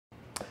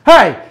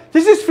Hi,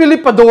 this is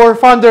Philip Pador,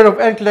 founder of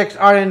NCLEX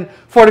RN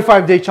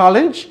 45-Day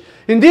Challenge.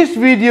 In this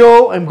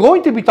video, I'm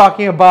going to be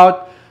talking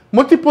about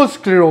multiple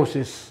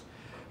sclerosis.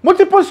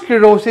 Multiple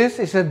sclerosis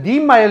is a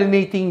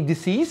demyelinating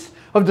disease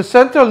of the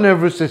central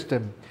nervous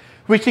system,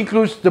 which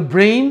includes the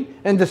brain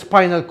and the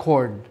spinal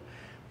cord.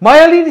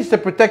 Myelin is the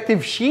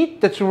protective sheath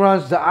that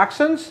surrounds the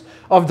axons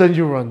of the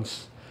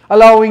neurons,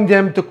 allowing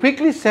them to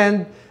quickly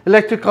send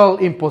electrical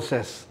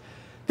impulses.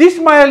 This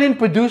myelin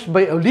produced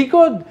by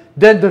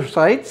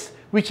oligodendrocytes,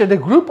 which are the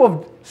group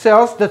of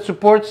cells that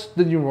supports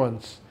the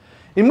neurons.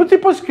 In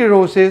multiple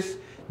sclerosis,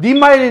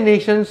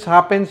 demyelination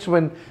happens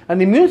when an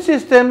immune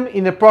system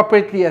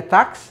inappropriately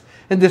attacks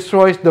and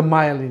destroys the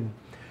myelin,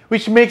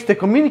 which makes the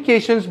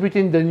communications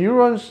between the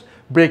neurons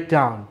break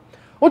down,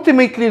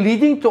 ultimately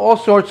leading to all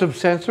sorts of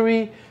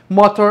sensory,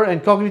 motor,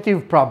 and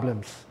cognitive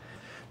problems.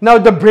 Now,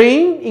 the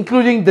brain,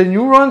 including the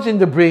neurons in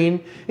the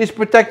brain, is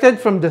protected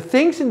from the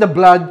things in the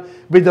blood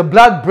by the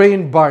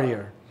blood-brain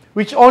barrier,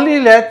 which only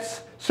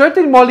lets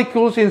certain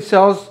molecules in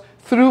cells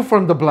through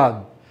from the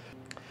blood.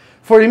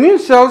 For immune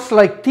cells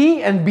like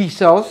T and B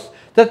cells,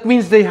 that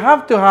means they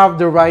have to have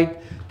the right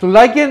to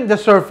ligand the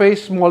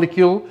surface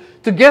molecule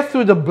to get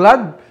through the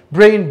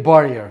blood-brain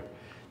barrier.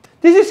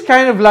 This is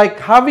kind of like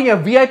having a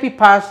VIP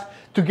pass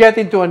to get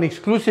into an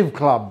exclusive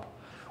club.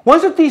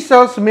 Once the T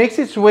cells makes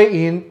its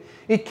way in,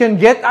 it can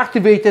get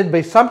activated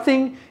by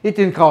something it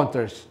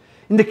encounters.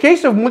 In the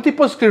case of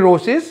multiple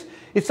sclerosis,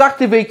 it's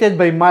activated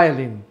by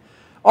myelin.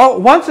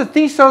 Once the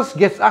T cells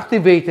gets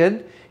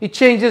activated, it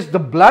changes the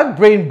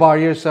blood-brain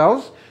barrier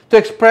cells to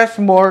express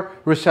more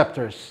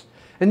receptors.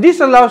 And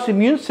this allows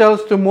immune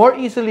cells to more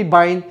easily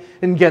bind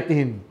and get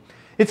in.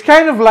 It's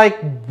kind of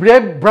like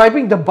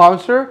bribing the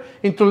bouncer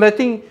into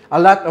letting a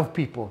lot of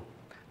people.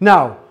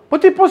 Now,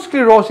 multiple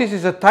sclerosis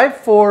is a type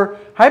 4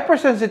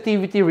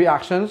 hypersensitivity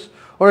reactions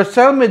or a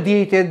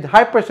cell-mediated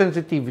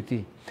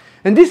hypersensitivity.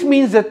 And this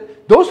means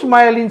that those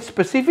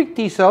myelin-specific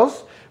T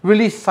cells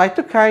release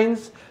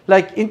cytokines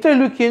like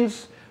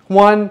interleukins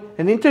 1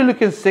 and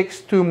interleukin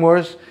 6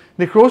 tumors,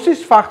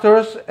 necrosis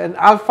factors, and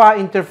alpha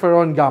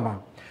interferon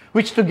gamma,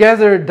 which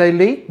together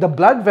dilate the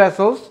blood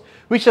vessels,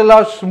 which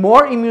allows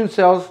more immune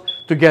cells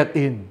to get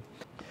in,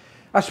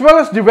 as well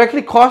as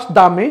directly cause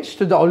damage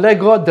to the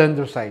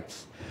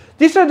oligodendrocytes.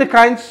 These are the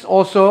kinds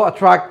also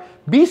attract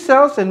B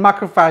cells and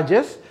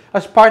macrophages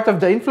as part of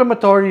the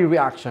inflammatory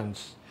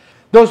reactions.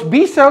 Those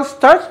B cells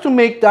start to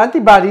make the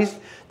antibodies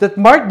that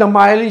mark the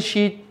myelin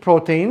sheath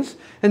proteins,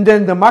 and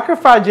then the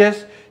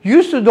macrophages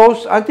use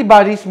those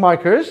antibodies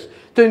markers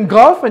to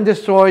engulf and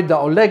destroy the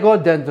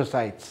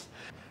oligodendrocytes.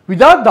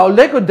 Without the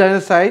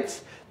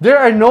oligodendrocytes, there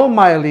are no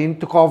myelin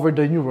to cover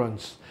the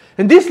neurons.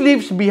 And this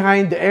leaves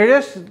behind the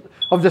areas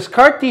of the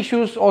scar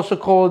tissues also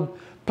called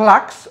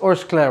plaques or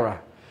sclera.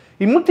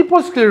 In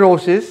multiple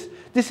sclerosis,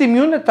 these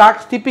immune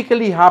attacks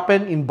typically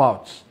happen in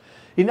bouts.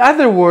 In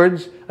other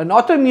words, an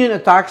autoimmune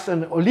attacks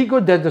on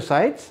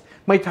oligodendrocytes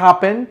might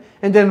happen,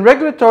 and then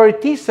regulatory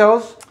T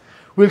cells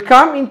will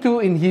come in to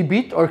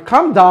inhibit or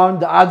calm down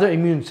the other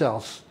immune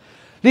cells,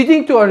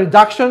 leading to a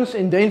reductions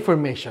in the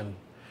inflammation.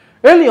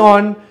 Early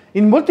on,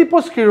 in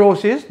multiple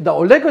sclerosis, the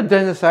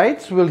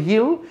oligodendrocytes will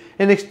heal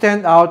and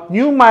extend out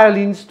new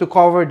myelins to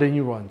cover the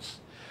neurons,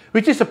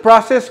 which is a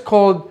process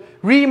called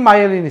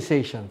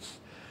remyelinization.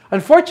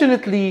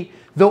 Unfortunately,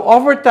 though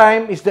over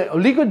time as the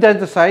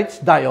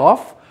oligodendrocytes die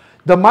off,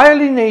 the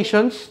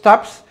myelination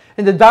stops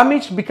and the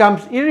damage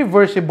becomes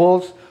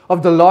irreversible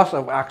of the loss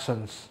of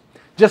axons.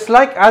 Just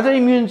like other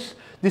immune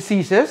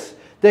diseases,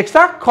 the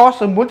exact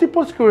cause of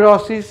multiple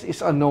sclerosis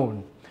is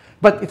unknown,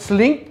 but it's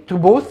linked to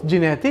both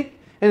genetic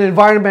and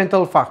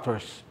environmental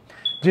factors.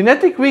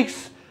 Genetic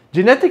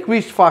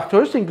risk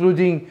factors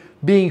including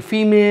being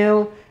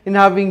female and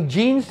having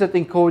genes that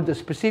encode a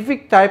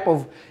specific type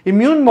of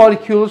immune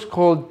molecules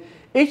called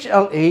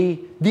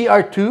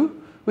HLA-DR2,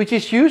 which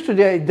is used to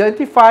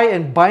identify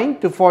and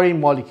bind to foreign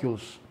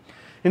molecules.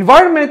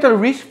 Environmental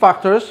risk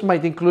factors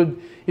might include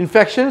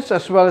infections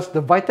as well as the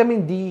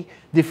vitamin D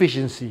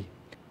deficiency,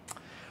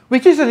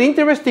 which is an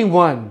interesting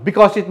one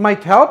because it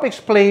might help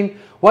explain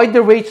why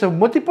the rates of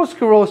multiple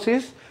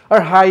sclerosis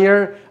are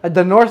higher at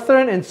the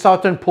northern and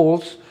southern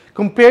poles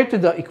compared to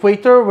the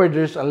equator where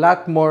there's a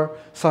lot more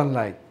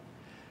sunlight.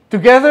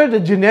 Together, the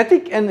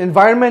genetic and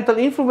environmental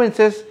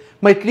influences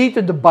might lead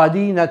to the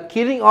body not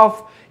killing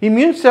off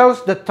immune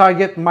cells that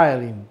target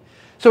myelin.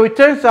 So it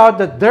turns out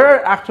that there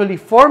are actually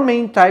 4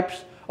 main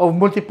types of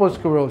multiple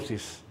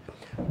sclerosis.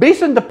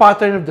 Based on the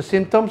pattern of the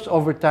symptoms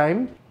over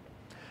time,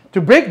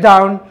 to break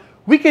down,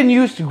 we can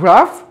use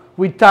graph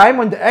with time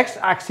on the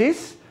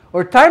x-axis,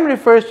 or time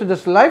refers to the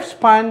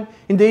lifespan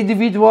in the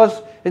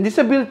individuals and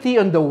disability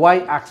on the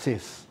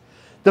y-axis.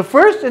 The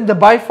first and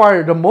by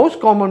far the most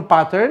common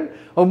pattern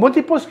of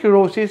multiple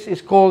sclerosis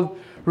is called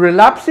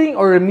relapsing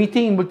or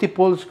remitting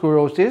multiple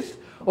sclerosis,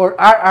 or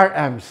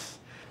RRMs.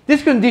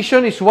 This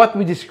condition is what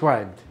we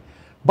described.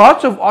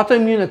 Bouts of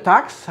autoimmune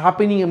attacks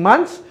happening in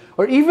months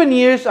or even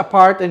years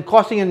apart and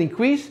causing an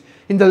increase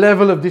in the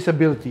level of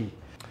disability.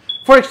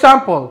 For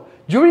example,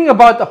 during a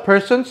bout, a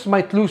person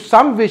might lose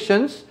some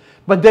visions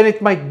but then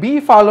it might be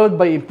followed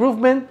by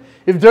improvement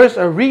if there's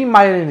a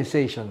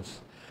remyelinization.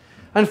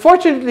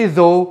 Unfortunately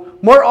though,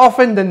 more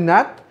often than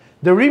not,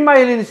 the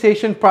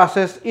remyelinization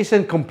process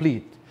isn't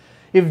complete.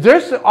 If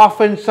there's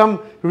often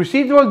some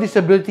residual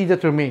disability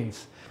that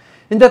remains.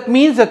 And that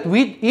means that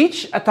with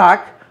each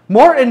attack,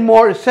 more and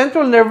more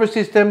central nervous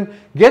system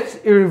gets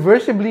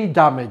irreversibly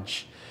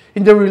damaged.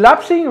 In the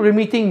relapsing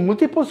remitting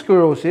multiple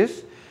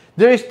sclerosis,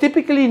 there is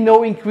typically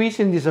no increase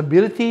in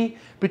disability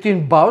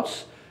between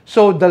bouts,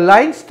 so the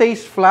line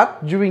stays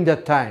flat during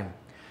that time.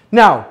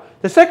 Now,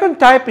 the second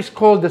type is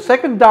called the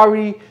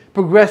secondary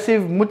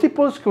progressive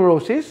multiple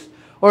sclerosis,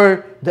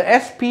 or the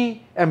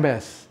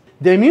SPMS.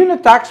 The immune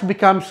attacks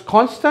becomes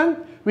constant,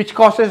 which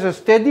causes a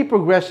steady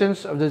progression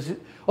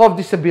of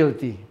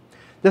disability.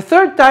 The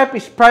third type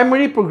is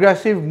primary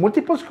progressive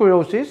multiple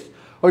sclerosis,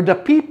 or the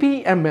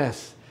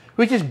PPMS,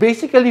 which is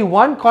basically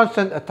one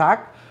constant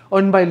attack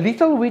on by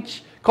little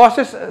which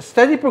causes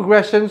steady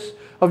progressions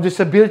of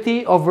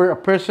disability over a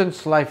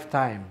person's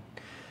lifetime.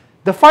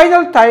 The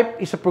final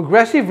type is a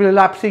progressive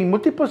relapsing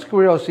multiple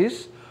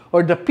sclerosis,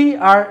 or the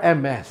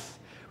PRMS,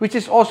 which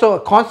is also a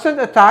constant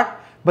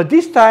attack, but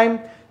this time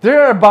they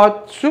are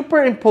about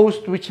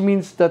superimposed, which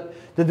means that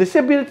the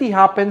disability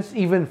happens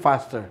even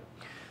faster.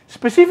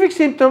 Specific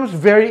symptoms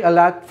vary a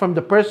lot from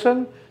the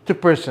person to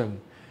person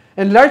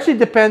and largely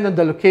depend on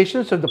the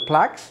locations of the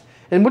plaques,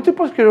 and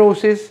multiple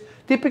sclerosis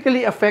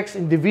typically affects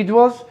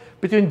individuals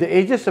between the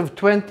ages of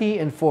 20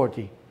 and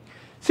 40.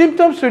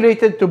 Symptoms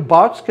related to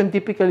bouts can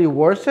typically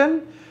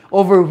worsen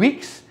over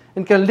weeks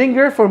and can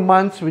linger for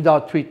months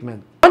without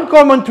treatment. One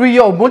common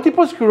trio of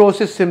multiple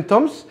sclerosis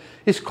symptoms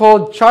is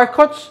called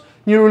Charcot's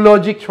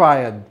neurologic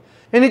triad,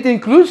 and it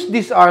includes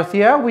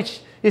dysarthria,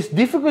 which is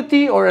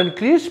difficulty or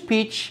unclear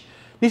speech,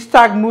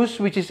 nystagmus,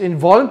 which is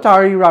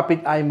involuntary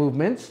rapid eye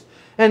movements,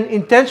 and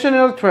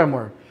intentional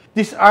tremor.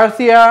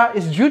 Dysarthria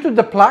is due to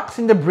the plaques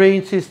in the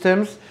brain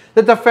systems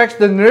that affects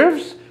the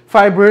nerves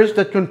fibers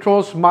that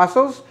controls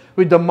muscles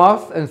with the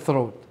mouth and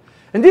throat.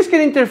 And this can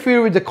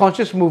interfere with the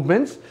conscious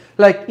movements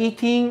like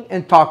eating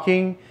and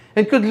talking,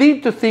 and could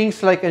lead to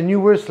things like a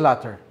newer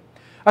stutter,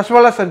 as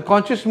well as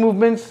unconscious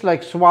movements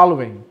like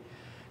swallowing.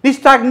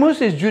 Nystagmus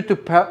is due to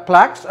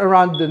plaques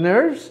around the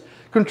nerves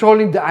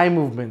controlling the eye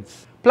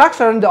movements.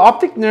 Plaques around the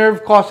optic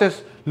nerve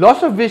causes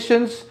loss of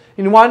visions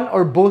in one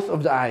or both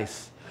of the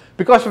eyes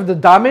because of the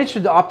damage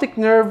to the optic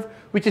nerve,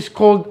 which is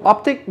called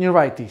optic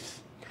neuritis.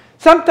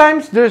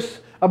 Sometimes there's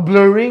a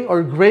blurring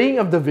or graying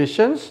of the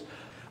visions.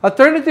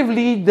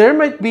 Alternatively, there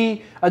might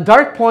be a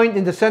dark point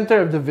in the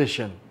center of the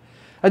vision.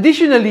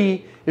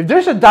 Additionally, if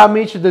there's a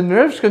damage to the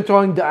nerves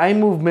controlling the eye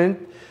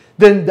movement,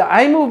 then the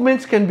eye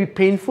movements can be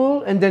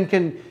painful and then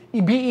can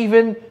be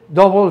even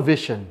double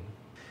vision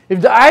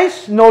if the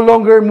eyes no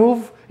longer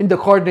move in the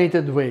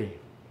coordinated way.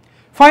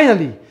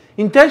 Finally,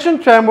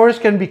 intention tremors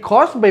can be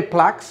caused by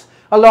plaques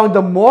along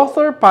the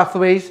motor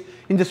pathways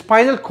in the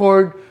spinal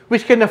cord,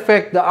 which can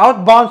affect the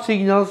outbound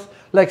signals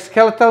like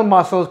skeletal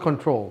muscle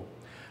control.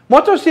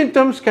 Motor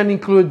symptoms can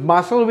include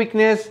muscle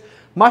weakness,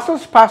 muscle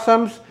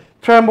spasms,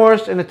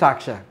 tremors, and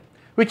ataxia,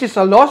 which is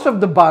a loss of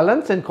the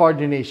balance and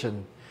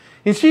coordination.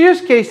 In serious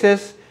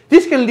cases,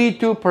 this can lead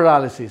to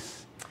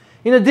paralysis.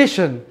 In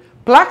addition,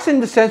 plaques in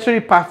the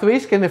sensory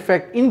pathways can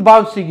affect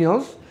inbound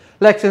signals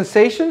like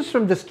sensations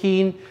from the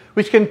skin,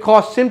 which can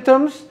cause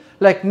symptoms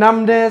like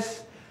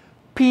numbness,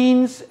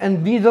 pins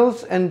and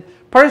needles, and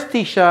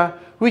paresthesia,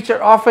 which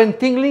are often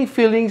tingling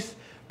feelings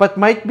but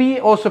might be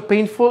also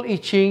painful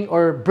itching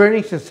or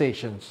burning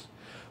sensations.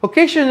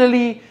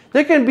 Occasionally,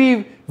 there can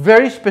be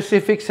very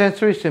specific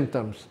sensory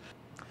symptoms,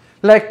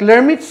 like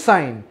Lermit's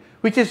sign,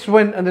 which is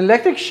when an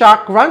electric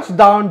shock runs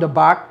down the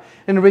back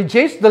and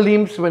radiates the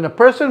limbs when a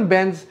person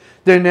bends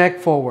their neck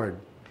forward.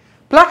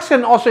 Plaques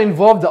can also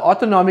involve the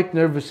autonomic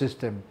nervous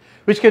system,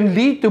 which can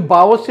lead to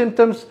bowel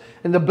symptoms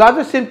and the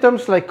bladder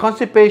symptoms like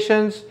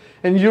constipations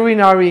and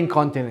urinary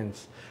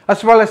incontinence,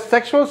 as well as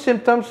sexual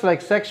symptoms like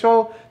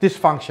sexual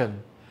dysfunction.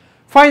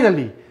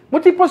 Finally,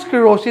 multiple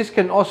sclerosis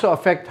can also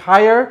affect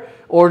higher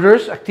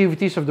orders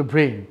activities of the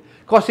brain,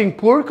 causing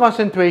poor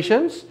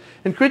concentrations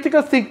and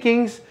critical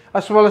thinkings,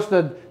 as well as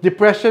the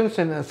depressions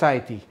and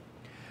anxiety.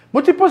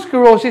 Multiple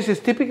sclerosis is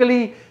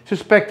typically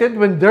suspected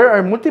when there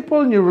are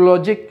multiple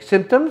neurologic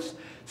symptoms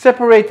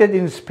separated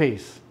in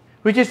space,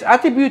 which is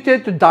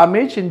attributed to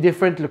damage in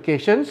different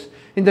locations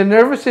in the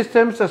nervous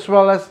systems as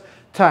well as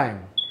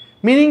time,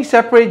 meaning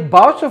separate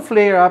bouts of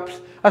flare-ups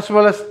as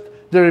well as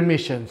the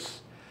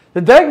remissions. The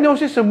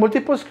diagnosis of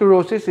multiple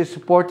sclerosis is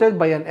supported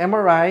by an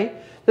MRI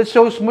that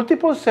shows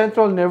multiple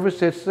central nervous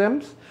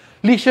systems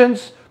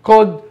lesions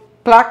called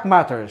plaque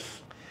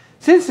matters,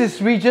 since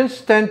these regions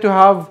tend to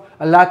have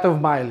a lot of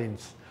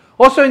myelins.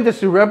 Also in the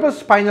cerebral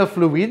spinal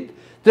fluid,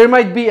 there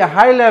might be a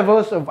high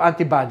levels of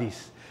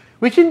antibodies,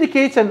 which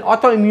indicates an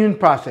autoimmune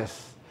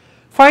process.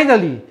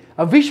 Finally,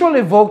 a visual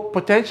evoked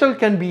potential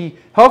can be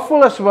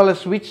helpful as well,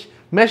 as which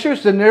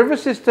measures the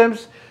nervous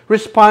system's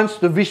response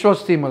to visual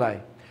stimuli.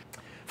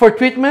 For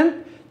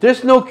treatment,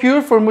 there's no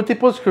cure for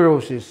multiple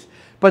sclerosis,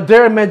 but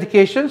there are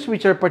medications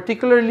which are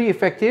particularly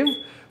effective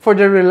for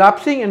the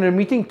relapsing and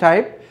remitting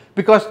type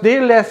because they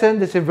lessen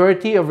the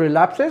severity of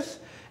relapses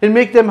and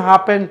make them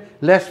happen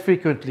less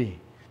frequently.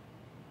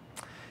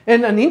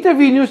 And an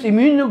intravenous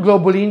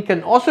immunoglobulin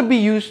can also be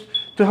used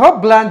to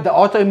help blunt the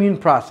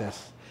autoimmune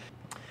process.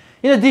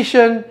 In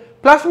addition,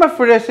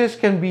 plasmapheresis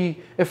can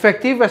be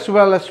effective as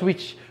well as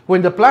which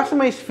when the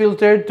plasma is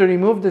filtered to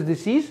remove the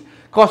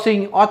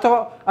disease-causing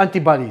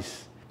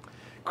autoantibodies.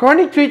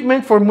 Chronic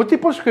treatment for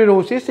multiple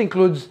sclerosis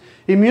includes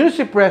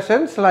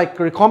immunosuppressants like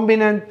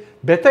recombinant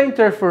beta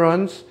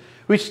interferons,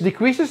 which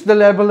decreases the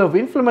level of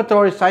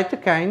inflammatory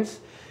cytokines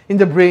in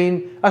the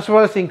brain as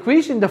well as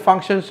increase in the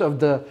functions of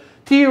the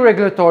T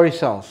regulatory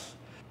cells.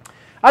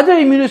 Other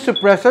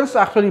immunosuppressants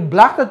actually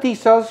block the T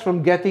cells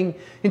from getting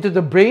into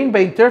the brain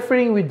by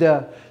interfering with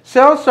the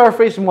cell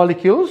surface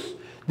molecules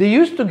they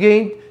use to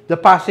gain the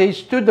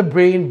passage to the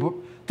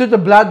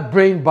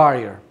blood-brain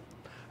barrier.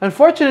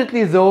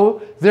 Unfortunately,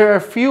 though, there are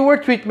fewer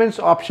treatment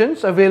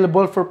options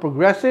available for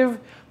progressive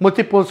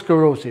multiple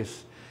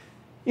sclerosis.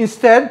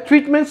 Instead,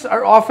 treatments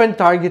are often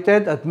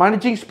targeted at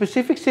managing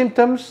specific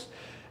symptoms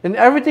and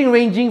everything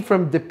ranging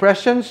from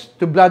depressions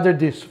to bladder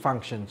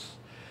dysfunctions.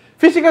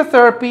 Physical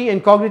therapy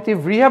and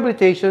cognitive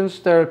rehabilitation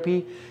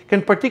therapy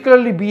can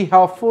particularly be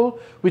helpful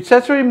with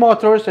sensory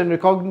motors and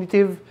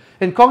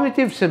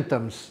cognitive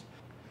symptoms.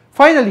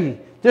 Finally,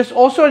 there's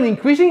also an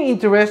increasing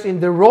interest in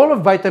the role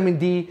of vitamin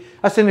D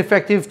as an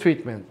effective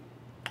treatment.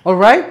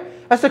 Alright,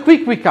 as a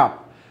quick recap,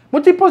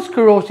 multiple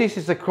sclerosis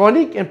is a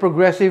chronic and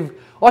progressive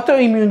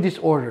autoimmune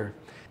disorder.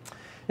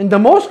 And the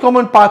most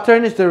common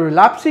pattern is the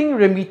relapsing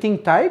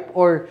remitting type,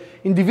 or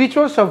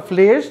individuals have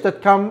flares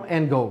that come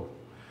and go,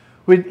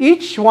 with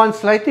each one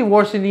slightly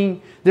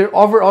worsening their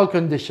overall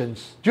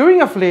conditions.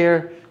 During a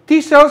flare,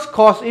 T cells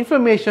cause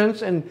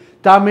inflammations and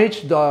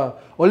damage the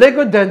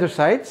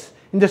oligodendrocytes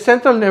in the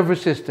central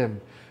nervous system,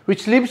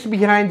 which leaves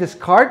behind the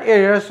scarred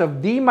areas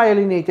of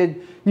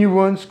demyelinated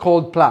neurons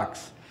called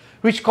plaques,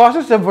 which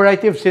causes a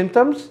variety of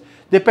symptoms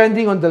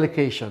depending on the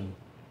location.